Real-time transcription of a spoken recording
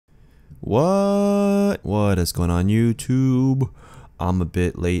What is going on, YouTube? I'm a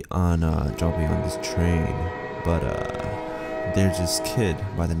bit late on jumping on this train, but there's this kid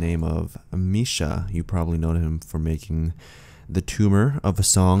by the name of Misha. You probably know him for making the tumor of a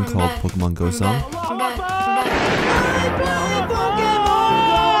song called Pokemon Go song.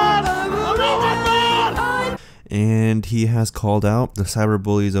 And he has called out the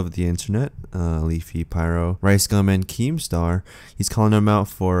cyberbullies of the internet, LEAFY, Pyro, RICEGUM, and KEEMSTAR. He's calling them out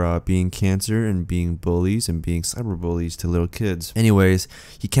for being cancer and being bullies and being cyberbullies to little kids. Anyways,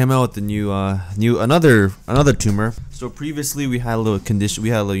 he came out with the another tumor. So previously we had a little condition, we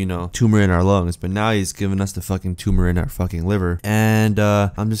had a little, tumor in our lungs, but now he's giving us the fucking tumor in our fucking liver. And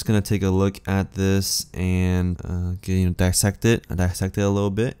I'm just gonna take a look at this and dissect it a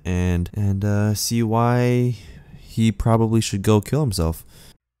little bit and see why he probably should go kill himself.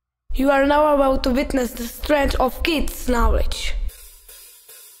 You are now about to witness the strength of kids' knowledge.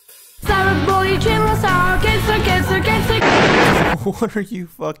 What are you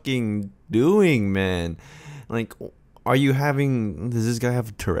fucking doing, man? Like, does this guy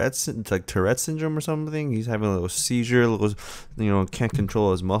have Tourette's? It's like Tourette's syndrome or something? He's having a little seizure, can't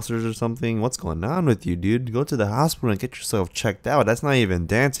control his muscles or something. What's going on with you, dude? Go to the hospital and get yourself checked out. That's not even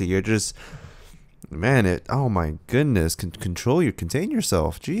dancing. You're just... Man, oh my goodness, contain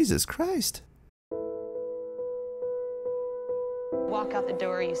yourself. Jesus Christ. Walk out the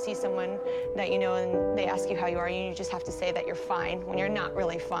door, you see someone that you know and they ask you how you are, and you just have to say that you're fine when you're not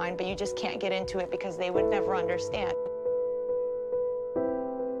really fine, but you just can't get into it because they would never understand.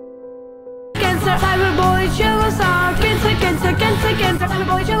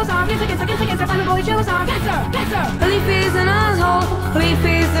 LEAFY is an asshole,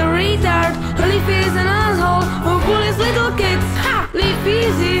 LEAFY is a retard, LEAFY is an asshole who bullies little kids. LEAFY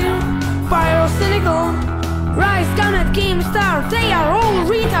is here, PYROCYNICAL, RICEGUM and KEEMSTAR, they are all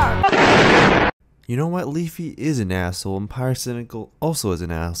retard. You know what? LEAFY is an asshole, and PYROCYNICAL also is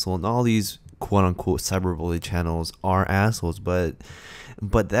an asshole, and all these quote-unquote cyberbully channels are assholes, but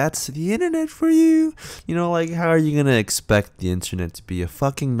that's the internet for you. Like, how are you gonna expect the internet to be a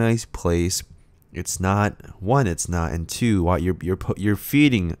fucking nice place? It's not. One, it's not, and two, you're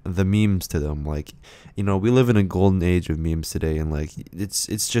feeding the memes to them. Like, we live in a golden age of memes today, and like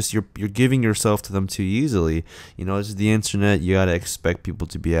it's just you're giving yourself to them too easily. It's the internet. You gotta expect people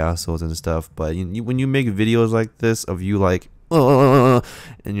to be assholes and stuff. But when you make videos like this of you like, and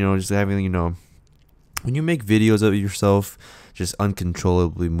just having when you make videos of yourself just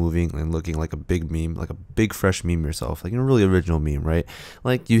uncontrollably moving and looking like a big meme, like a big fresh meme yourself, like a really original meme, right?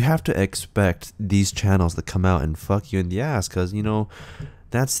 Like, you have to expect these channels to come out and fuck you in the ass, because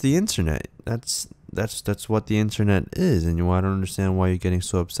that's the internet. That's what the internet is, and I don't understand why you're getting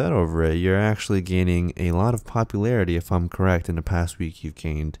so upset over it. You're actually gaining a lot of popularity. If I'm correct, in the past week you've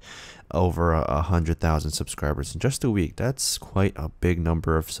gained over 100,000 subscribers in just a week. That's quite a big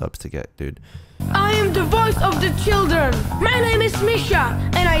number of subs to get, dude. I am the voice of the children. My name is Misha,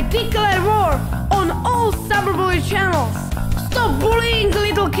 and I declare war on all cyberbully channels. Stop bullying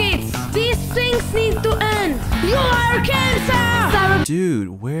little kids. These things need to end. You are cancer.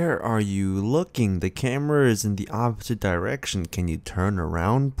 Dude, where are you looking? The camera is in the opposite direction. Can you turn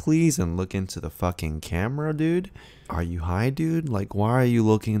around, please, and look into the fucking camera, dude? Are you high, dude? Like, why are you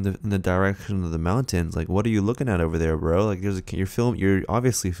looking in the direction of the mountains? Like, what are you looking at over there, bro? Like, you're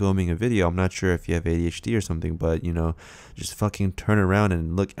obviously filming a video. I'm not sure if you have ADHD or something, but just fucking turn around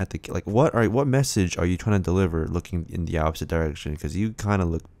and look at what message are you trying to deliver looking in the opposite direction? Because you kind of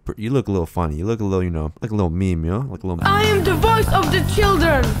look a little funny. You look a little, like a little meme, like a little. I am the voice of the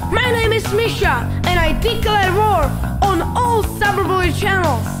children. My name is Misha, and I declare war on all cyberbully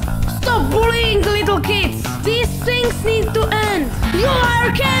channels. Stop bullying little kids. These things need to end. You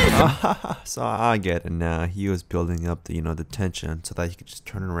are cancer. So I get it now. He was building up the the tension so that he could just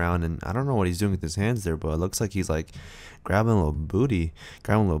turn around, and I don't know what he's doing with his hands there, but it looks like he's like grabbing a little booty,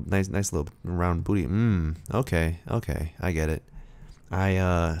 grabbing a little nice little round booty. Okay, I get it.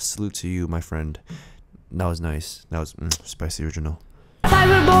 I salute to you, my friend. That was nice. That was spicy original.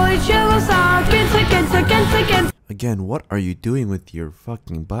 Cyberbully channels are cancer. Again, what are you doing with your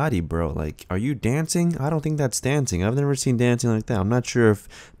fucking body, bro? Like, are you dancing? I don't think that's dancing. I've never seen dancing like that. I'm not sure if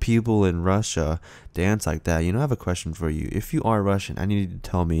people in Russia dance like that. I have a question for you. If you are Russian, I need you to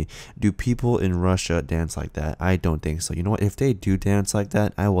tell me, do people in Russia dance like that? I don't think so. You know what? If they do dance like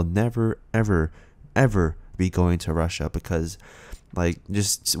that, I will never, ever, ever be going to Russia, because like,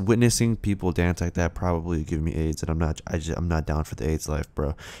 just witnessing people dance like that probably give me AIDS, and I'm not down for the AIDS life,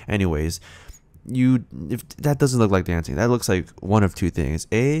 bro. Anyways, if that doesn't look like dancing, that looks like one of two things.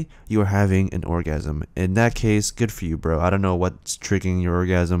 A, you are having an orgasm. In that case, good for you, bro. I don't know what's triggering your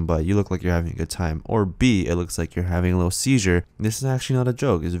orgasm, but you look like you're having a good time. Or B, it looks like you're having a little seizure. This is actually not a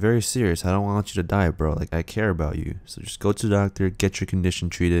joke. It's very serious. I don't want you to die, bro. Like, I care about you. So just go to the doctor, get your condition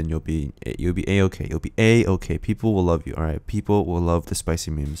treated, and you'll be a-okay. You'll be a-okay. People will love you, all right? People will love the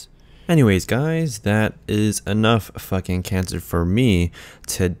spicy memes. Anyways, guys, that is enough fucking cancer for me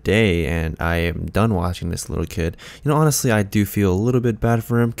today, and I am done watching this little kid. You know, honestly, I do feel a little bit bad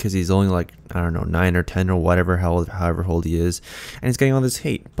for him because he's only like, I don't know, 9 or 10 or whatever, however old he is, and he's getting all this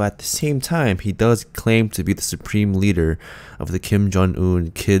hate. But at the same time, he does claim to be the supreme leader of the Kim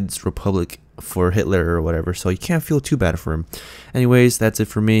Jong-un Kids Republic for Hitler or whatever, so you can't feel too bad for him. Anyways, that's it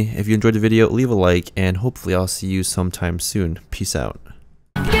for me. If you enjoyed the video, leave a like, and hopefully I'll see you sometime soon. Peace out.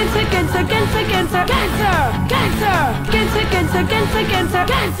 Cancer, cancer, cancer, cancer, cancer, cancer, cancer, cancer, cancer, cancer,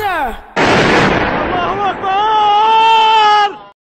 cancer. Allahu Akbar!